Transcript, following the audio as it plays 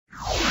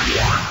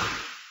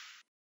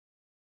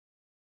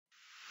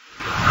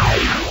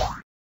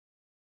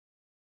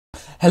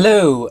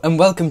Hello and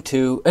welcome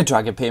to a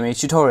Dragonpme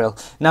tutorial.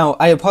 Now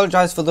I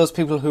apologise for those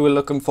people who are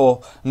looking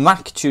for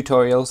Mac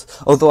tutorials.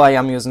 Although I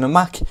am using a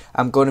Mac,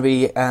 I'm going to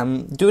be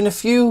doing a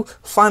few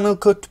Final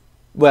Cut,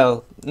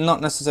 well,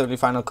 not necessarily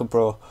Final Cut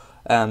Pro,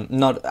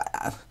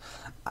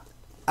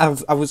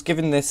 I was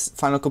given this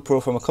Final Cut Pro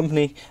from a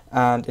company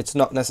and it's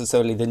not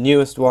necessarily the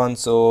newest one,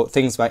 so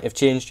things might have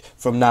changed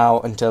from now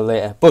until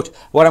later. But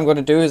what I'm going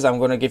to do is I'm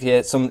going to give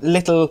you some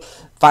little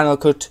Final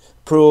Cut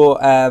Pro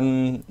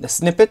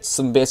snippets,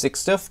 some basic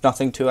stuff,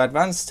 nothing too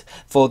advanced,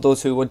 for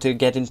those who want to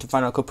get into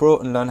Final Cut Pro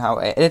and learn how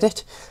to edit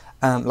it.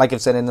 Like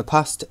I've said in the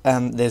past,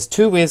 there's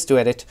two ways to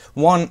edit.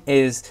 One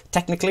is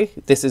technically,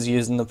 this is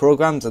using the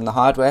programs and the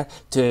hardware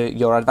to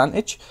your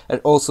advantage,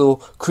 and also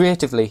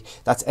creatively,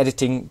 that's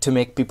editing to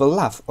make people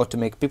laugh, or to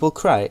make people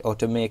cry, or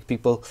to make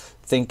people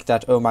think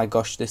that, oh my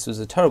gosh, this was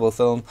a terrible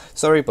film,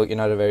 sorry, but you're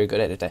not a very good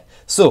editor.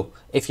 So,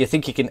 if you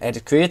think you can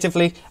edit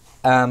creatively,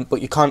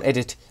 but you can't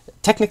edit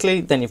technically,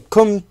 then you've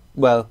come,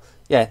 well,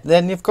 yeah,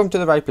 then you've come to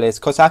the right place,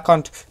 because I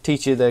can't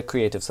teach you the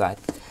creative side.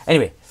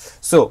 Anyway,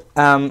 so,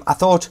 I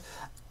thought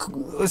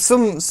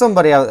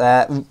somebody out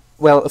there,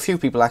 well, a few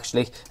people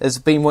actually, has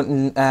been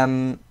wanting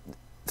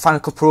Final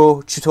Cut Pro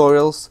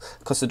tutorials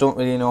because they don't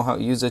really know how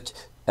to use it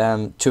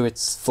to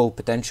its full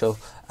potential,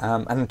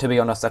 and to be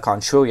honest, I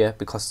can't show you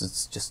because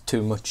it's just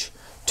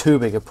too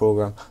big a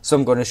program. So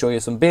I'm going to show you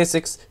some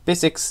basics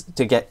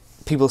to get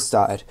people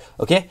started.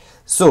 Okay,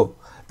 so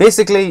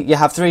basically you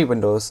have three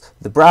windows: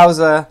 the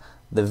browser,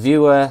 the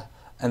viewer,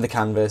 and the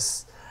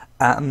canvas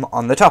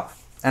on the top.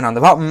 And on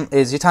the bottom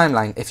is your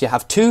timeline. If you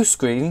have two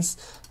screens,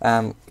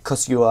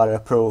 because you are a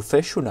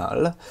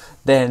professional,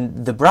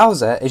 then the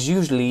browser is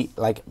usually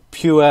like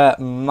pure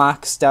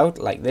maxed out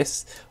like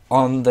this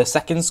on the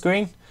second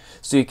screen.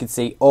 So you can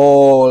see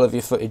all of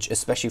your footage,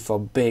 especially for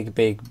big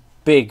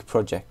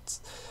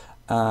projects.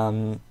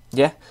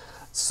 Yeah,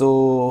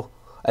 so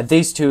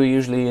these two are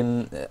usually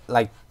in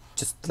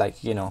just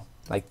like, you know,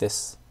 like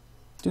this.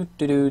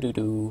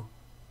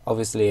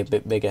 Obviously a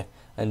bit bigger,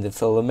 and then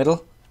fill the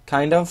middle.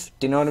 Kind of,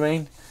 do you know what I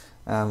mean?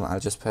 I'll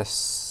just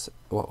press,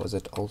 what was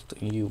it, Alt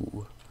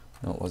U?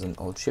 No, it wasn't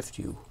Alt Shift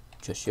U,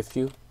 just Shift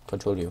U,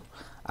 Control U.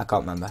 I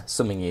can't remember,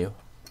 something U.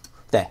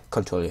 There,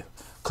 Control U.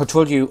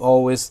 Control U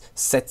always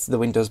sets the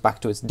windows back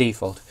to its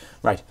default.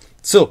 Right,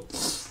 so,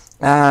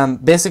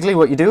 basically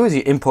what you do is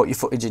you import your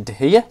footage into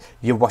here,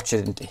 you watch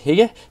it into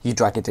here, you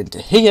drag it into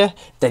here,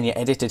 then you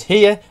edit it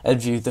here, and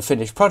view the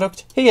finished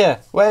product here.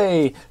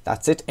 Way,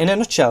 that's it in a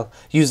nutshell.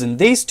 Using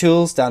these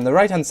tools down the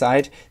right hand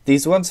side,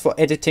 these ones for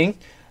editing,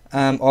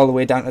 all the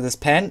way down to this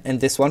pen,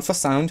 and this one for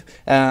sound.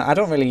 I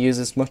don't really use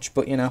this much,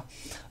 but you know.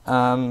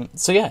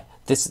 So yeah,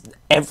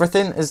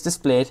 everything is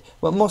displayed,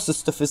 well, most of the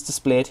stuff is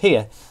displayed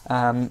here.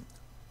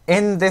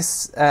 In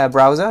this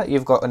browser,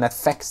 you've got an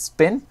effects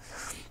bin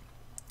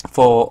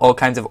for all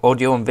kinds of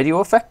audio and video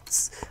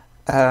effects,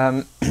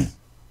 and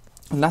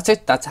that's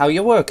it. That's how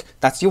you work.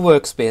 That's your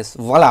workspace.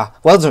 Voila,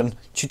 well done.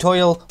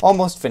 Tutorial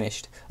almost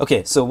finished.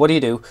 Okay, so what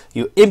do?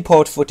 You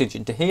import footage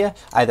into here,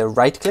 either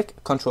right click,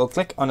 control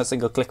click on a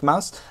single click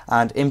mouse,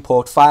 and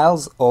import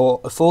files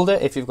or a folder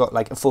if you've got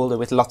like a folder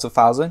with lots of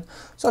files in.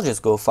 So I'll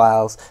just go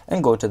files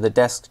and go to the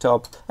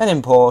desktop and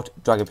import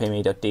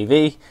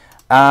dragonpme.dv.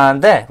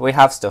 And there we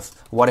have stuff.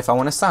 What if I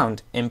want a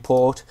sound?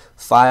 Import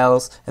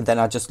files, and then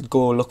I just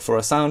go look for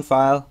a sound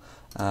file.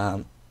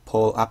 Go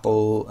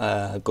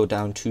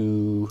down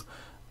to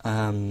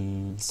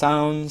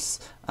sounds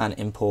and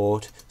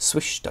import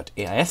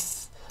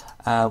swish.aif.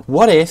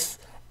 What if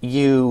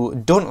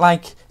you don't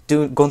like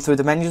going through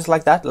the menus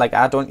like that, like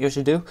I don't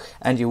usually do,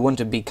 and you want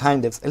to be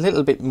kind of a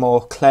little bit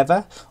more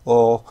clever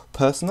or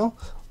personal?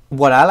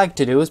 What I like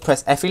to do is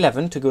press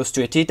F11 to go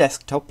straight to your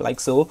desktop,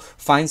 like so.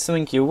 Find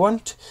something you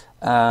want.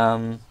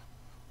 I'll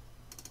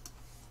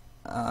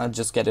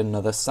just get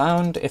another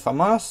sound if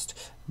I'm asked.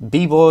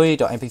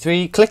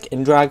 bboy.mp3, click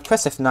and drag,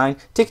 press F9,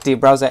 take it to your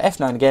browser,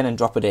 F9 again, and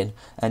drop it in.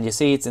 And you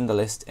see it's in the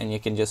list, and you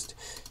can just,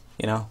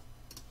 you know,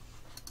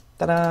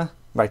 ta-da!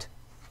 Right.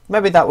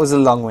 Maybe that was a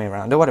long way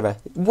around, or whatever.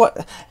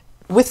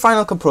 With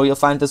Final Cut Pro, you'll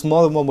find there's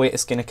more than one way to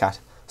skin a cat.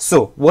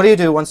 So, what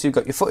do once you've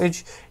got your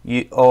footage,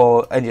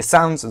 and your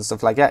sounds and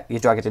stuff like that? You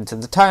drag it into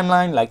the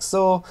timeline, like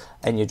so,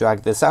 and you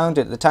drag the sound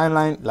into the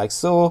timeline, like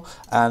so,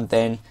 and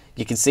then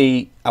you can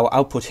see our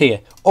output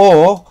here.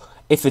 Or,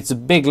 if it's a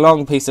big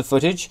long piece of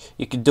footage,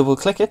 you can double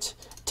click it,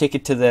 take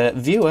it to the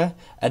viewer,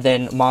 and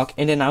then mark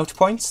in and out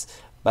points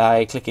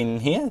by clicking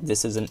here.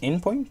 This is an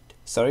in point.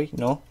 Sorry,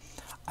 no,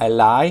 I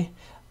lie.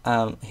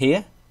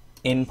 Here,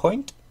 in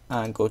point,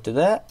 and go to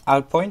there,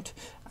 out point,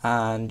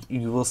 and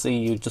you will see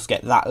you just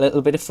get that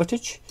little bit of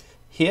footage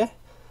here,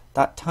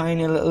 that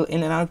tiny little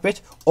in and out bit.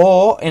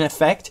 Or in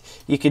effect,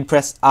 you can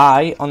press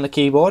I on the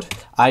keyboard,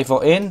 I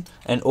for in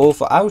and O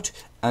for out,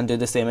 and do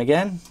the same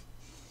again.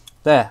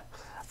 There.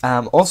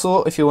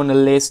 Also, if you want to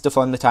lay stuff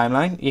on the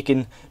timeline, you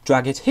can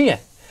drag it here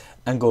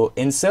and go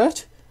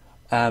insert,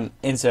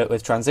 insert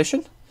with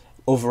transition,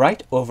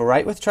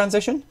 overwrite with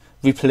transition,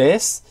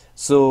 replace,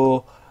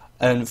 so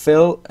and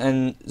fill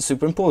and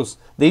superimpose.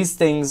 These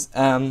things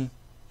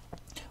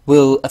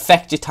will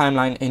affect your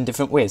timeline in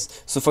different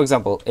ways. So for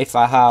example, if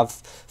I have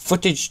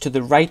footage to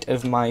the right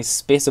of my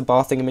spacer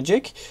bar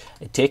thingamajig,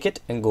 I take it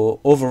and go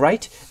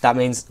overwrite. That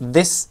means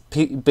this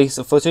piece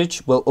of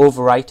footage will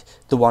overwrite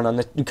the one on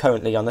the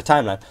currently on the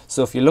timeline.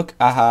 So if you look,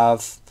 I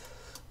have,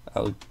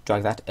 I'll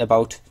drag that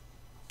about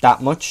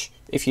that much.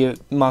 If you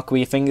mark with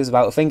your fingers,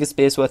 about a finger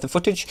space worth of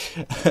footage,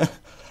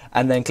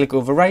 and then click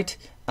overwrite,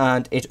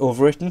 and it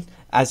overwritten.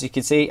 As you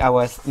can see,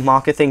 our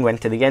marker thing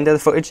went to the end of the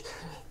footage.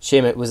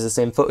 Shame it was the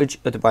same footage,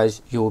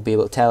 otherwise you will be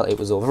able to tell it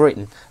was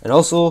overwritten. And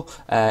also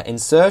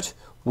insert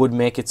would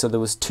make it so there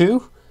was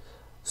two,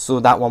 so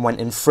that one went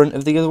in front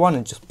of the other one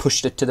and just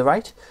pushed it to the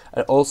right.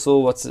 And also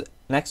what's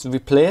next,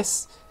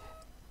 replace,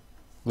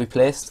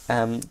 replaced,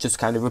 just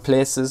kind of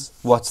replaces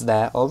what's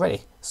there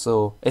already.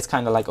 So it's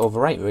kind of like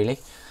overwrite really,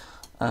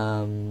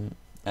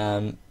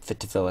 fit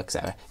to fill,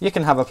 etc. You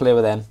can have a play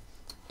with them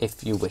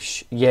if you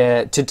wish.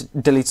 Yeah, to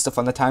delete stuff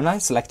on the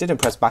timeline, select it and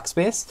press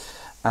backspace,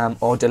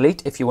 or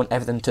delete if you want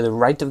everything to the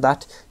right of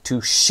that,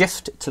 to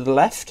shift to the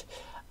left.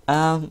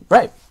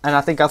 Right, and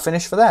I think I'll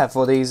finish for there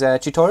for these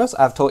tutorials.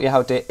 I've taught you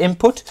how to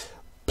input,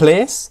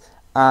 place,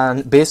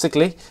 and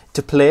basically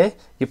to play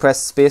you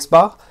press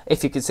spacebar.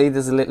 If you can see,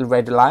 there's a little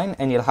red line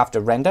and you'll have to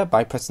render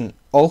by pressing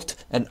Alt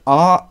and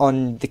R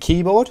on the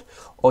keyboard,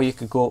 or you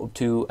could go up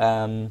to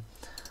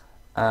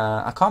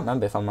I can't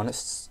remember if I'm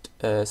honest,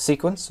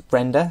 sequence,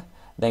 render,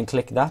 then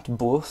click that,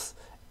 both.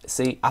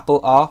 See,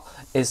 Apple R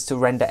is to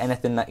render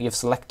anything that you've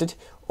selected,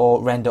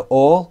 or render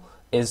all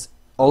is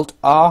Alt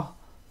R.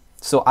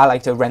 So I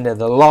like to render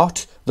the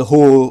lot, the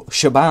whole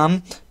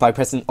shabam, by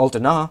pressing Alt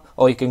and R,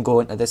 or you can go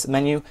into this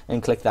menu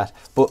and click that.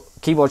 But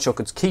keyboard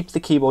shortcuts, keep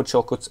the keyboard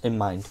shortcuts in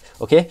mind.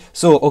 Okay,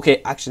 so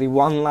okay, actually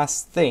one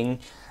last thing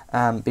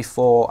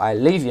before I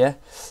leave you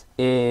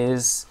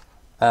is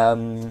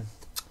where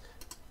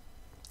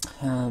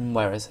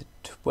is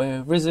it?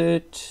 Where is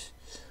it?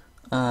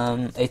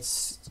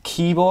 It's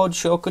keyboard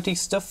shortcutty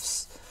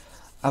stuffs.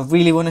 I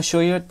really want to show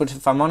you it, but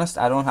if I'm honest,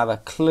 I don't have a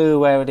clue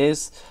where it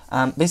is.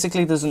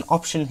 Basically, there's an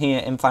option here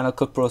in Final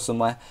Cut Pro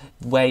somewhere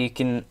where you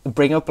can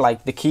bring up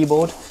like the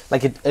keyboard,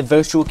 like a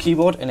virtual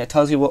keyboard, and it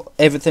tells you what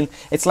everything.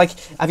 It's like,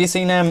 have you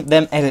seen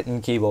them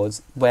editing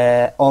keyboards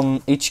where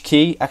on each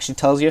key actually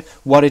tells you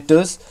what it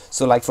does?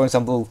 So like for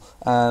example,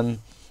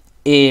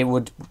 A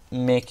would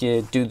make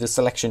you do the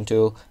selection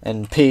tool,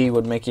 and P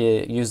would make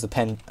you use the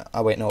pen.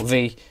 Oh wait, no,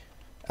 V.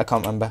 I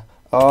can't remember.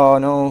 Oh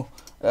no.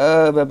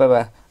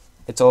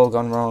 It's all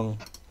gone wrong.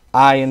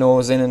 I and O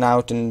is in and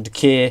out, and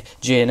K,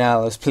 J and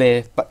L is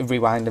play,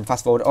 rewind and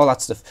fast forward, all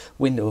that stuff.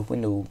 Window.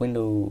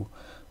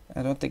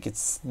 I don't think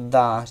it's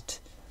that.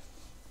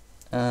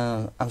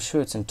 I'm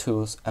sure it's in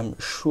tools. I'm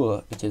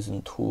sure it is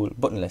in tool.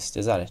 Button list,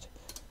 is that it?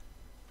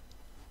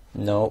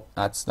 No,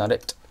 that's not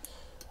it.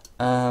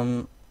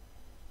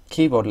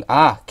 Keyboard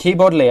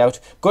layout.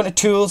 Go into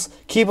tools,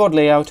 keyboard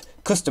layout,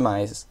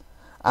 customize.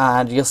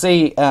 And you'll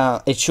see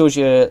it shows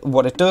you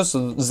what it does.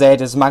 So Z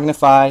is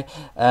magnify,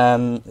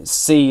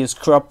 C is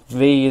crop,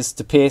 V is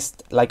to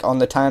paste like on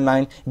the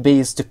timeline, B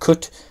is to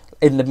cut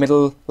in the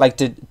middle, like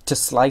to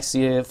slice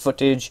your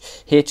footage,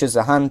 H is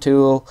a hand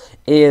tool,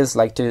 A is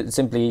like to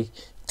simply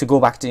to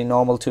go back to your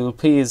normal tool,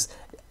 P is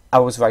I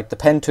always write the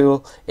pen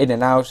tool, in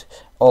and out,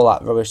 all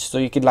that rubbish. So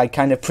you could like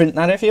kind of print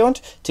that if you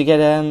want to get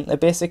a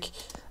basic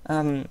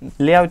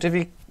layout of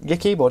your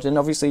keyboard, and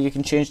obviously you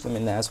can change them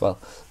in there as well.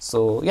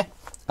 So yeah,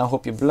 I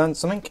hope you've learned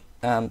something.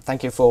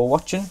 Thank you for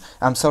watching.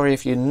 I'm sorry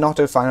if you're not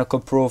a Final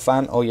Cut Pro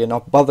fan or you're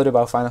not bothered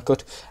about Final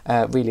Cut.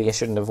 Really, you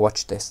shouldn't have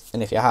watched this.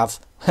 And if you have,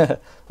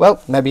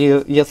 well, maybe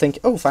you'll think,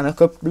 oh, Final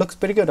Cut looks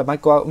pretty good, I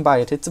might go out and buy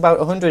it. It's about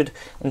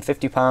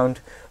 £150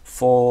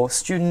 for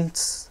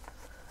students.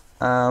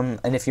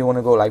 And if you want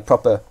to go like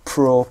proper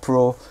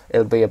pro,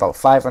 it'll be about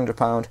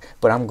 £500.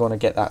 But I'm going to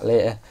get that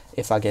later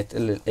if I get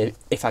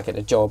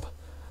a job,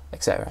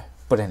 etc.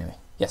 But anyway,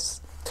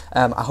 yes.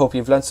 I hope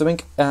you've learned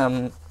something.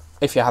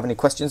 If you have any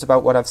questions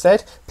about what I've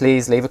said,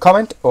 please leave a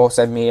comment or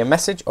send me a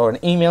message or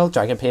an email,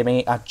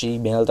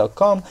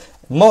 dragonpme@gmail.com.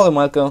 More than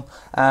welcome.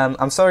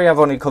 I'm sorry I've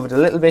only covered a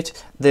little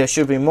bit. There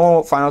should be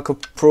more Final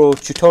Cut Pro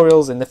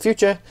tutorials in the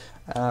future.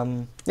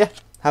 Yeah,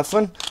 have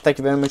fun. Thank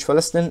you very much for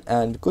listening,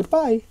 and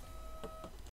goodbye.